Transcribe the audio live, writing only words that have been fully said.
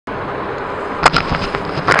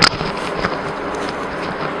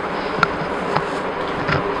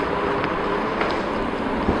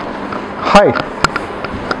Hi.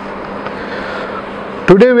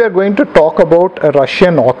 Today we are going to talk about a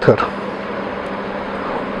Russian author.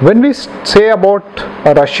 When we say about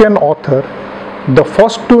a Russian author, the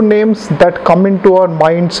first two names that come into our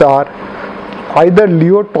minds are either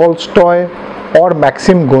Leo Tolstoy or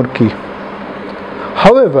Maxim Gorky.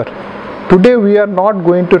 However, today we are not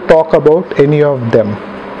going to talk about any of them.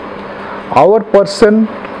 Our person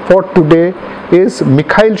for today is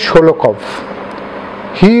Mikhail Sholokhov.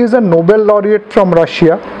 He is a Nobel Laureate from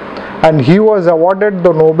Russia and he was awarded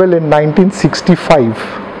the Nobel in 1965.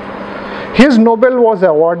 His Nobel was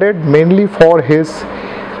awarded mainly for his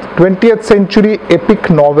 20th century epic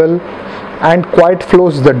novel And Quiet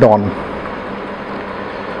Flows the Dawn.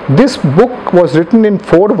 This book was written in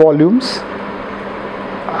 4 volumes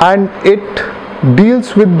and it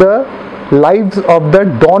deals with the lives of the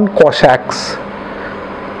Don Cossacks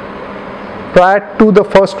prior to the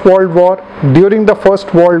First World War, during the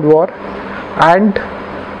First World War, and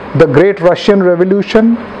the Great Russian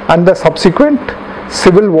Revolution and the subsequent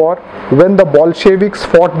Civil War when the Bolsheviks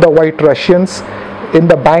fought the White Russians in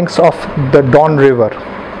the banks of the Don River.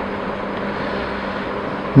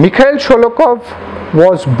 Mikhail Sholokhov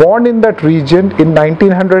was born in that region in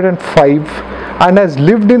 1905 and has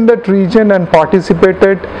lived in that region and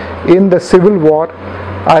participated in the Civil War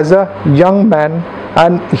as a young man,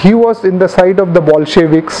 and he was in the side of the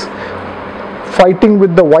Bolsheviks fighting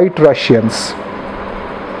with the White Russians.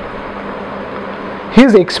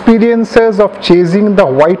 His experiences of chasing the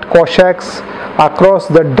White Cossacks across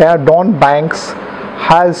the Don banks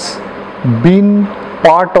has been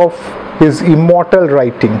part of his immortal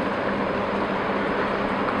writing.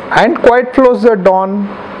 And Quiet Flows the Dawn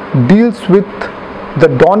deals with the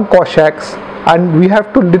Don Cossacks, and we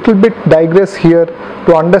have to little bit digress here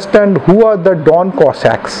to understand who are the Don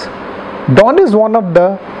Cossacks. Don is one of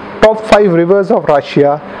the top 5 rivers of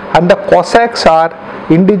Russia, and the Cossacks are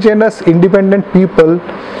indigenous independent people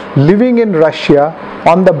living in Russia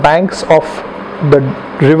on the banks of the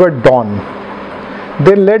river Don.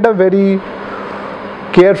 They led a very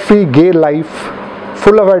carefree, gay life,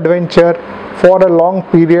 full of adventure for a long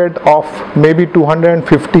period of maybe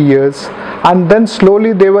 250 years, and then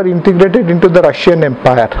slowly they were integrated into the Russian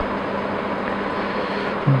Empire.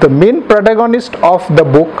 The main protagonist of the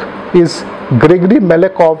book is Grigory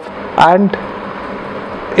Melekov, and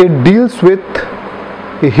it deals with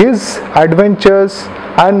his adventures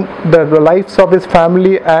and the lives of his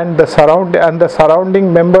family and the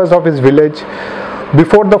surrounding members of his village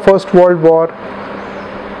before the First World War,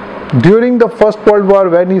 during the First World War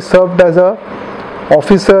when he served as a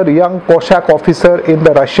officer, young Cossack officer in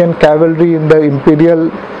the Russian cavalry in the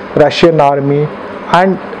Imperial Russian Army,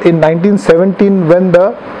 and in 1917 when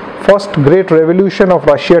the first great revolution of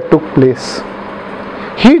Russia took place.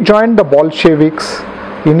 He joined the Bolsheviks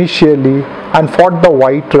initially and fought the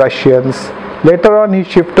White Russians. Later on he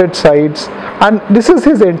shifted sides, and this is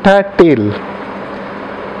his entire tale.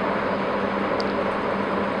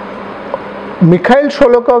 Mikhail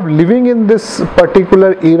Sholokhov, living in this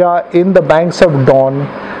particular era in the banks of Don,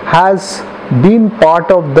 has been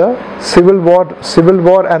part of the Civil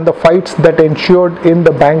War and the fights that ensued in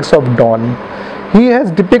the banks of Don. He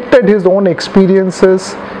has depicted his own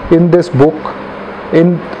experiences in this book,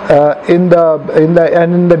 in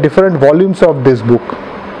the different volumes of this book.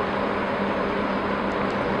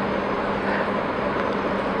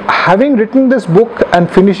 Having written this book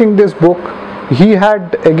and finishing this book, he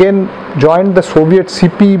had again joined the Soviet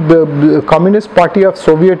CP, the Communist Party of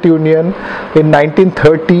Soviet Union in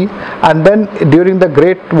 1930, and then during the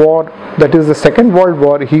Great War, that is the Second World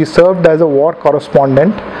War, he served as a war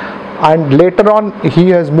correspondent, and later on he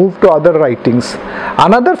has moved to other writings.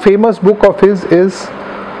 Another famous book of his is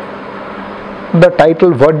the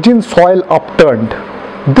title Virgin Soil Upturned.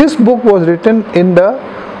 This book was written in the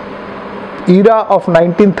era of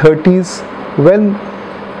 1930s when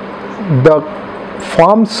the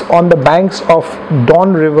farms on the banks of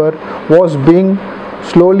Don River was being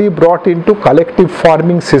slowly brought into collective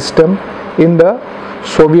farming system in the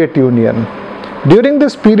Soviet Union. During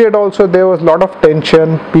this period also there was a lot of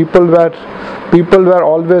tension. People were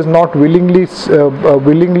always not willingly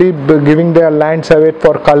giving their lands away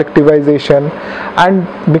for collectivization, and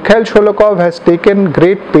Mikhail Sholokhov has taken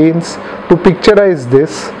great pains to picturize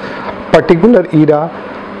this particular era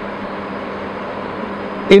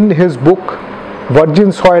in his book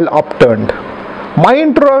Virgin Soil Upturned. My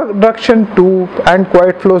introduction to And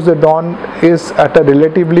Quiet Flows the Dawn is at a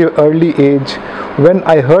relatively early age when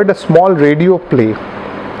I heard a small radio play.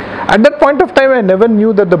 At that point of time I never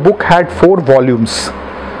knew that the book had 4 volumes.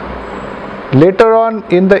 Later on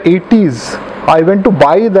in the 80s I went to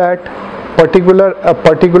buy that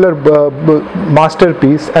particular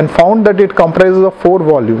masterpiece and found that it comprises of 4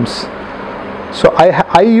 volumes. So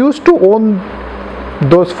I used to own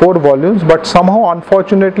those 4 volumes, but somehow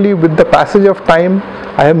unfortunately with the passage of time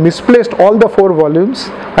I have misplaced all the 4 volumes,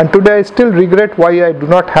 and today I still regret why I do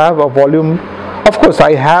not have a volume. Of course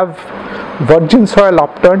I have Virgin Soil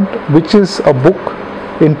Upturned, which is a book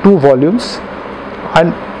in 2 volumes,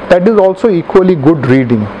 and that is also equally good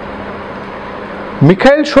reading.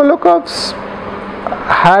 Mikhail Sholokhov's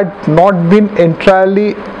had not been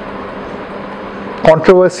entirely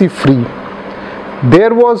controversy free.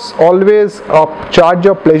 There was always a charge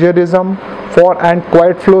of plagiarism for And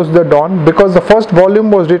Quiet Flows the Dawn, because the first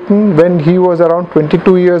volume was written when he was around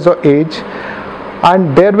 22 years of age,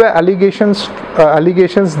 and there were allegations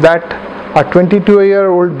that a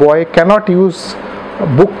 22-year-old boy cannot use a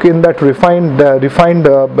book in that refined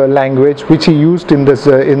language which he used in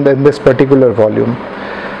this particular volume.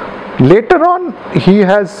 Later on, he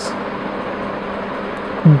has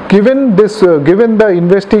given the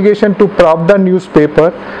investigation to Pravda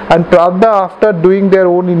newspaper, and Pravda, after doing their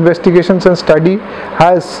own investigations and study,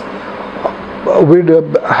 has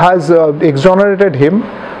exonerated him,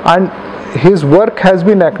 and his work has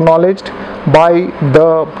been acknowledged by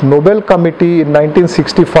the Nobel Committee in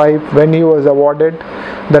 1965 when he was awarded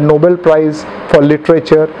the Nobel Prize for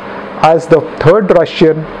Literature as the 3rd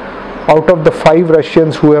Russian out of the 5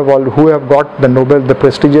 Russians who have got the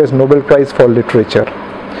prestigious Nobel Prize for Literature.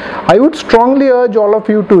 I would strongly urge all of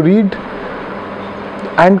you to read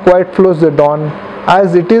And Quiet Flows the Dawn,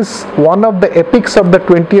 as it is one of the epics of the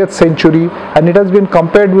 20th century, and it has been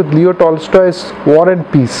compared with Leo Tolstoy's War and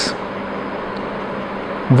Peace.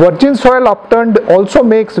 Virgin Soil Upturned also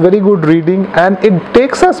makes very good reading, and it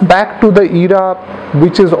takes us back to the era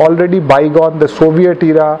which is already bygone, the Soviet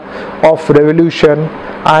era of revolution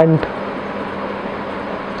and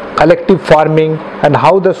collective farming, and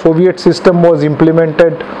how the Soviet system was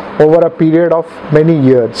implemented over a period of many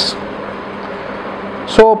years.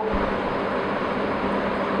 So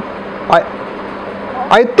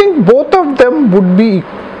I think both of them would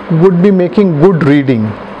be making good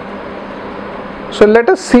reading. So let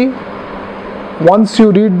us see, once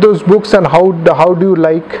you read those books, and how do you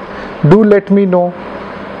like, do let me know.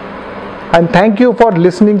 And thank you for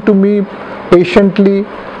listening to me patiently,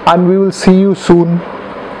 and we will see you soon.